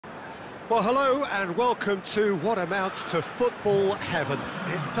Well, hello and welcome to what amounts to football heaven.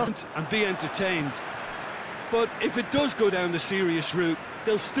 It doesn't And be entertained. But if it does go down the serious route,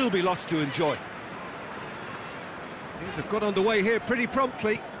 there'll still be lots to enjoy. Things have got underway here pretty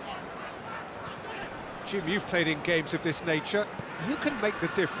promptly. Jim, you've played in games of this nature. Who can make the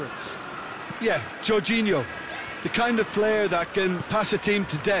difference? Yeah, Jorginho, the kind of player that can pass a team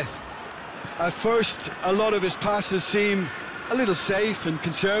to death. At first, a lot of his passes seem a little safe and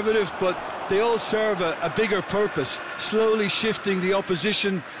conservative, but they all serve a bigger purpose, slowly shifting the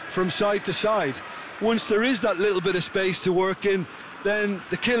opposition from side to side. Once there is that little bit of space to work in, then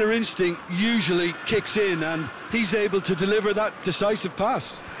the killer instinct usually kicks in and he's able to deliver that decisive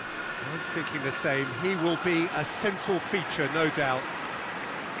pass. I'm thinking the same. He will be a central feature, no doubt.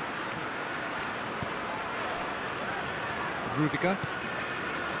 Rüdiger.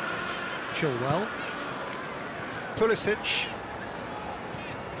 Chilwell. Pulisic.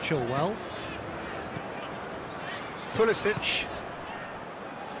 Chilwell. Pulisic.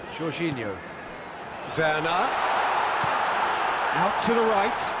 Jorginho. Werner. Out to the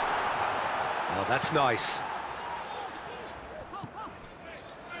right. Oh, that's nice.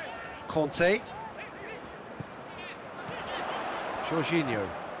 Kanté. Jorginho.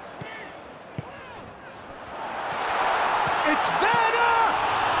 It's Werner!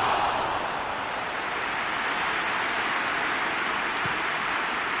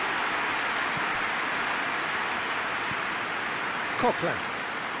 Coquelin.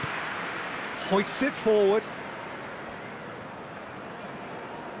 Hoists it forward.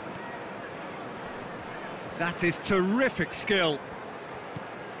 That is terrific skill.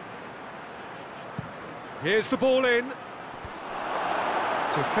 Here's the ball in.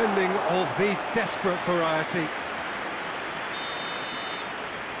 Defending of the desperate variety.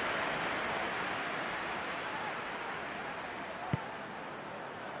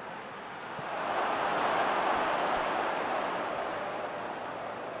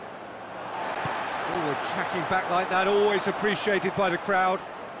 Forward tracking back like that, always appreciated by the crowd.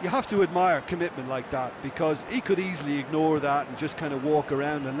 You have to admire commitment like that, because he could easily ignore that and just kind of walk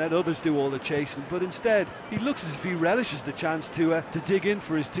around and let others do all the chasing, but instead he looks as if he relishes the chance to dig in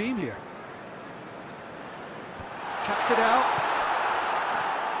for his team here. Cuts it out.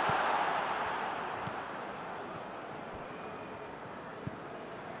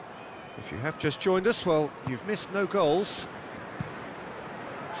 If you have just joined us, well, you've missed no goals.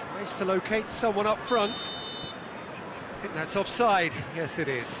 Tries to locate someone up front. I think that's offside. Yes, it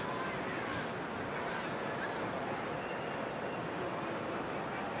is.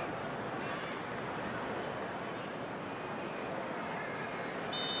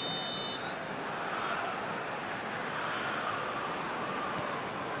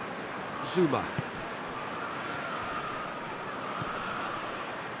 Zouma.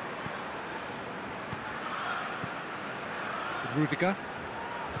 Rüdiger.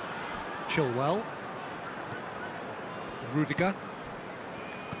 Chilwell. Rüdiger.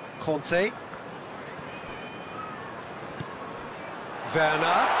 Kanté.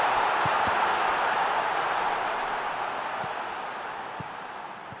 Werner.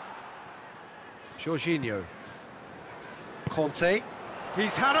 Jorginho. Kanté.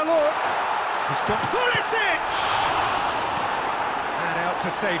 He's had a look. He's got Pulisic! And out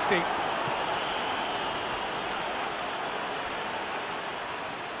to safety.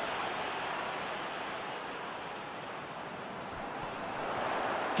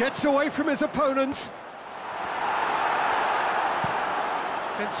 Gets away from his opponents.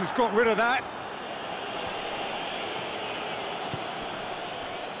 Defence has got rid of that.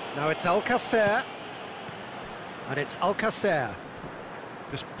 Now it's Alcacer. And it's Alcacer.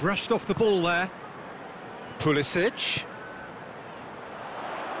 Just brushed off the ball there. Pulisic.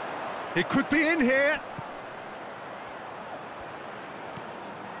 He could be in here.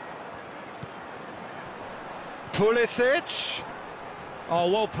 Pulisic. Oh,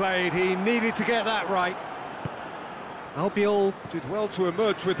 well played. He needed to get that right. Albiol did well to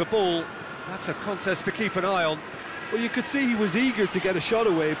emerge with the ball. That's a contest to keep an eye on. Well, you could see he was eager to get a shot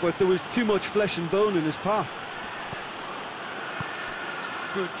away, but there was too much flesh and bone in his path.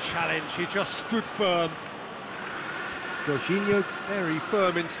 Good challenge, he just stood firm. Jorginho very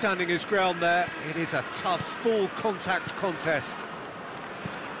firm in standing his ground there. It is a tough, full contact contest.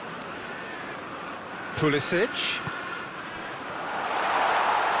 Pulisic.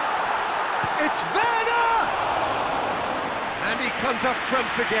 It's Werner! And he comes up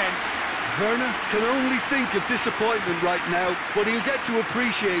trumps again. Werner can only think of disappointment right now, but he'll get to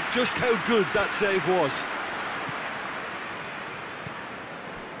appreciate just how good that save was.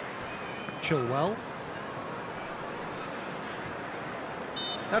 Chilwell.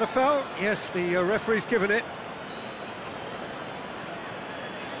 That a foul? Yes, the referee's given it.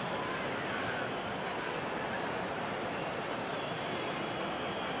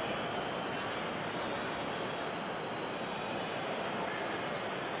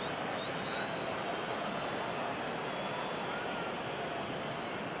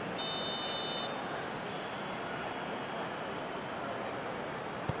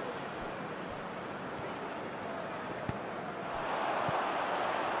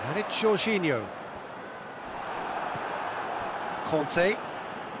 And it's Jorginho. Kanté.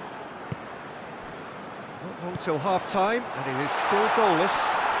 Not long till half-time, and it is still goalless.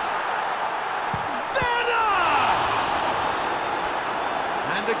 Werner!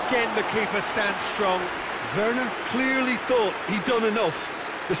 And again the keeper stands strong. Werner clearly thought he'd done enough.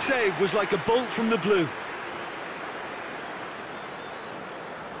 The save was like a bolt from the blue.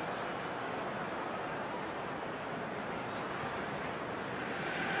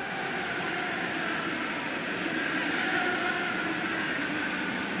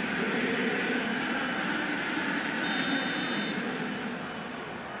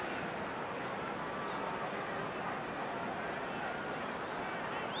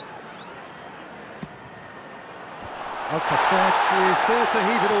 Alcacer is there to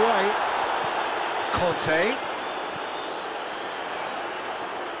heave it away. Kanté.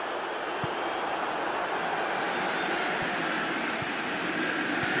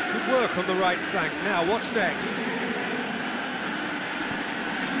 Some good work on the right flank. Now, what's next?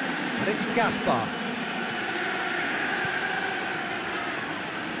 And it's Gaspar.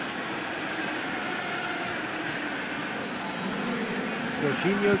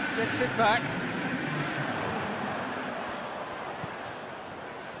 Jorginho gets it back.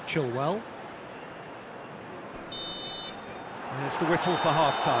 Chilwell. There's the whistle for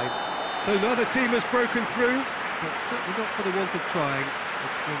half-time. So neither team has broken through, but certainly not for the want of trying.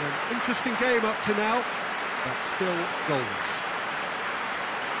 It's been an interesting game up to now, but still goals.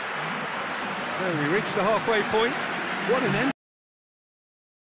 So we reach the halfway point. What an end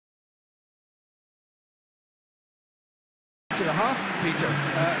to the half, Peter.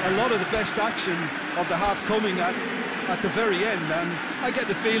 A lot of the best action of the half coming at the very end, and I get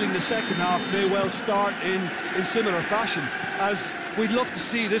the feeling the second half may well start in similar fashion, as we'd love to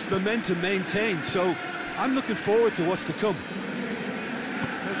see this momentum maintained, so I'm looking forward to what's to come.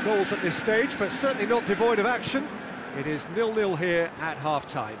 No goals at this stage, but certainly not devoid of action. It is 0-0 here at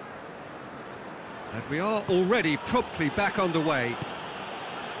half-time. And we are already promptly back underway.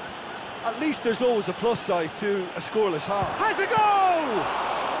 At least there's always a plus side to a scoreless half. Has a goal!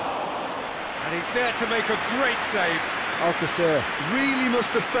 And he's there to make a great save. Alcacer really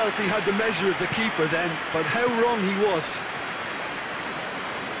must have felt he had the measure of the keeper then, but how wrong he was.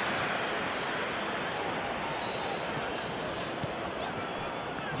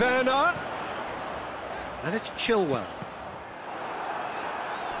 Werner. And it's Chilwell.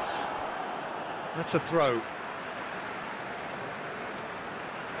 That's a throw.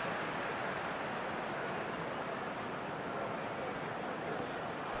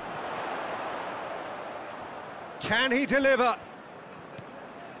 Can he deliver?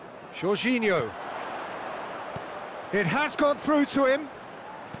 Jorginho. It has got through to him.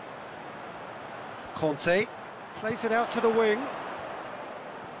 Kanté plays it out to the wing.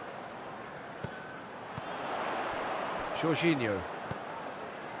 Jorginho.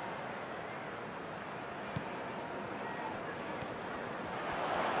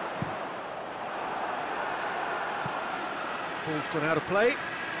 Ball's gone out of play.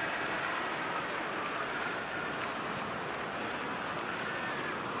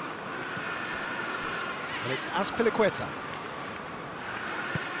 And it's Azpilicueta.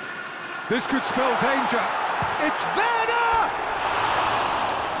 This could spell danger. It's Werner!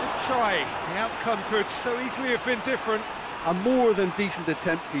 Good try. The outcome could so easily have been different. A more than decent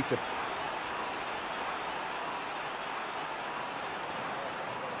attempt, Peter.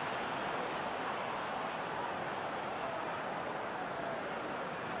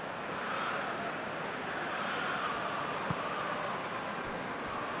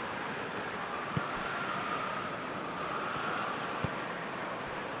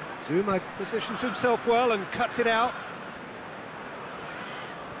 Zouma positions himself well and cuts it out.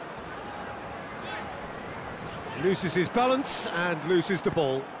 Loses his balance and loses the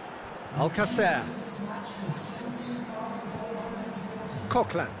ball. Alcacer.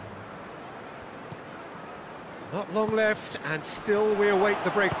 Coquelin. Not long left, and still we await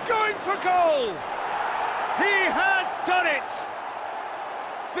the break. Going for goal! He has done it!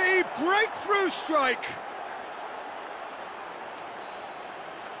 The breakthrough strike!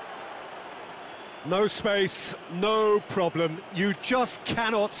 No space, no problem. You just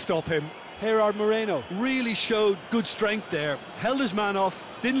cannot stop him. Gerard Moreno really showed good strength there. Held his man off,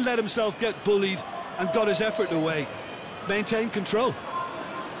 didn't let himself get bullied, and got his effort away. Maintained control.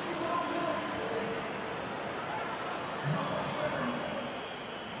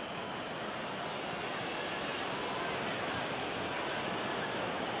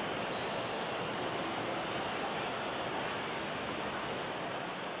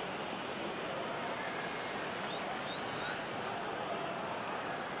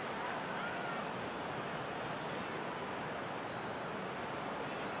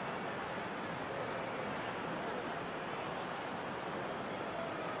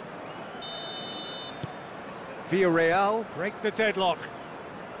 Villarreal break the deadlock.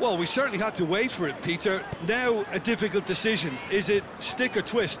 Well, we certainly had to wait for it, Peter. Now a difficult decision. Is it stick or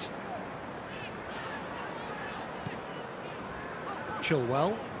twist?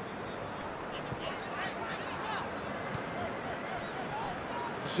 Chilwell.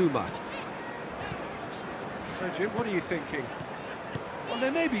 Zouma. So, Jim, what are you thinking? Well,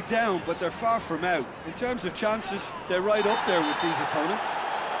 they may be down, but they're far from out. In terms of chances, they're right up there with these opponents.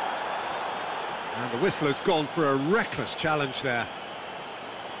 And the whistle has gone for a reckless challenge there.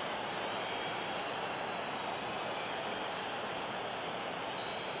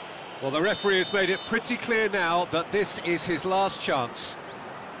 Well, the referee has made it pretty clear now that this is his last chance.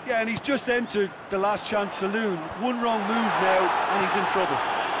 Yeah, and he's just entered the last chance saloon. One wrong move now, and he's in trouble.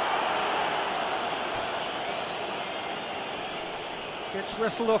 Gets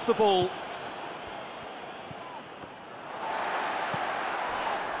wrestled off the ball.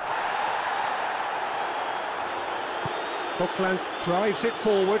 Coquelin drives it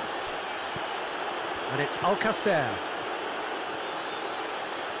forward. And it's Alcacer.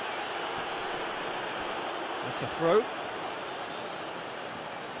 That's a throw.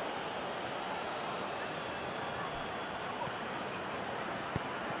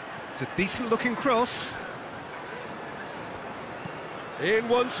 It's a decent-looking cross. In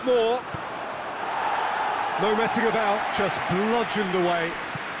once more. No messing about, just bludgeoned away.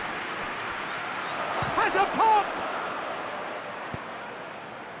 Has a pop!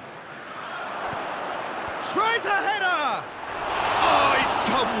 Tries a header! Oh, he's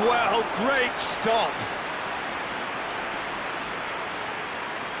done well, great stop.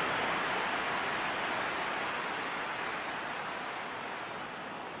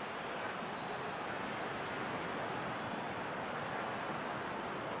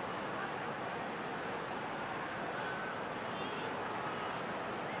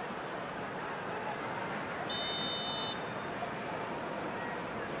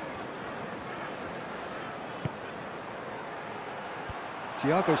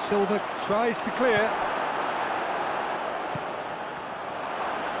 Thiago Silva tries to clear.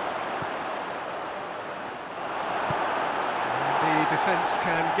 And the defence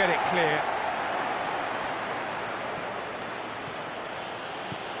can get it clear.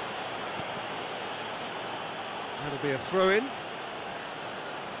 That'll be a throw-in.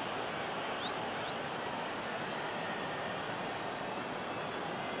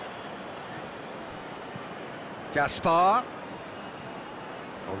 Gaspar.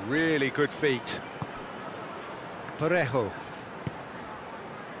 Oh, really good feet. Parejo.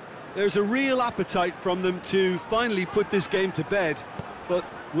 There's a real appetite from them to finally put this game to bed, but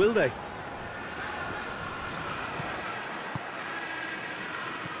will they?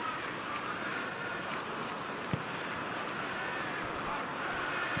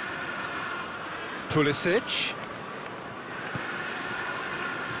 Pulisic.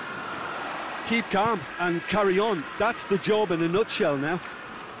 Keep calm and carry on. That's the job in a nutshell now.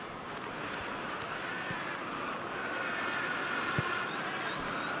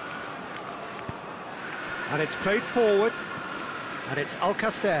 And it's played forward, and it's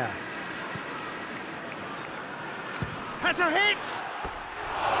Alcacer. Has a hit!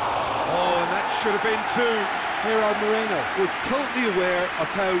 Oh, and that should have been two. Gerard Moreno was totally aware of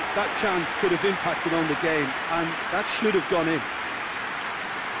how that chance could have impacted on the game, and that should have gone in.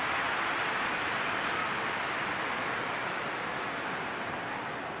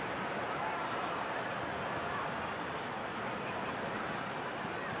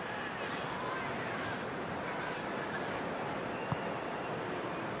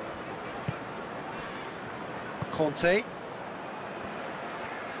 Kanté.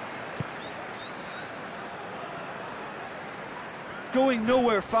 Going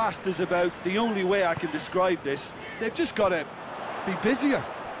nowhere fast is about the only way I can describe this. They've just got to be busier.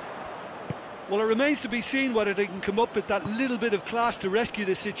 Well, it remains to be seen whether they can come up with that little bit of class to rescue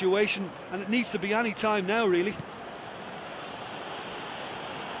this situation, and it needs to be any time now, really.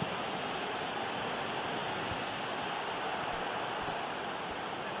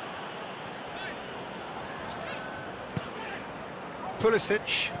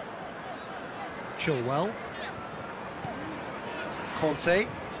 Pulisic. Chilwell. Kanté.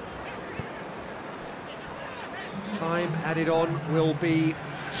 Time added on will be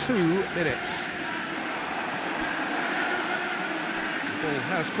 2 minutes. The ball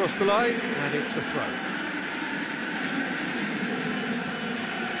has crossed the line, and it's a throw.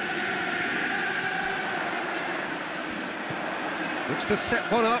 Looks to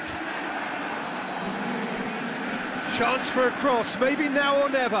set one up. Chance for a cross, maybe now or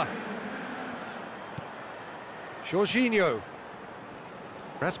never. Jorginho.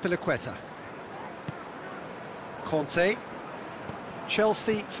 Azpilicueta. Kanté.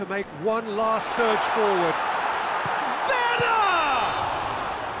 Chelsea to make one last surge forward. Werner!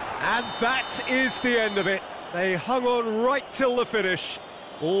 And that is the end of it. They hung on right till the finish.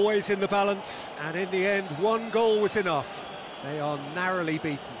 Always in the balance, and in the end, one goal was enough. They are narrowly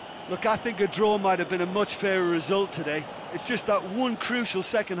beaten. Look, I think a draw might have been a much fairer result today. It's just that one crucial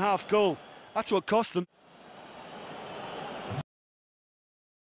second-half goal. That's what cost them.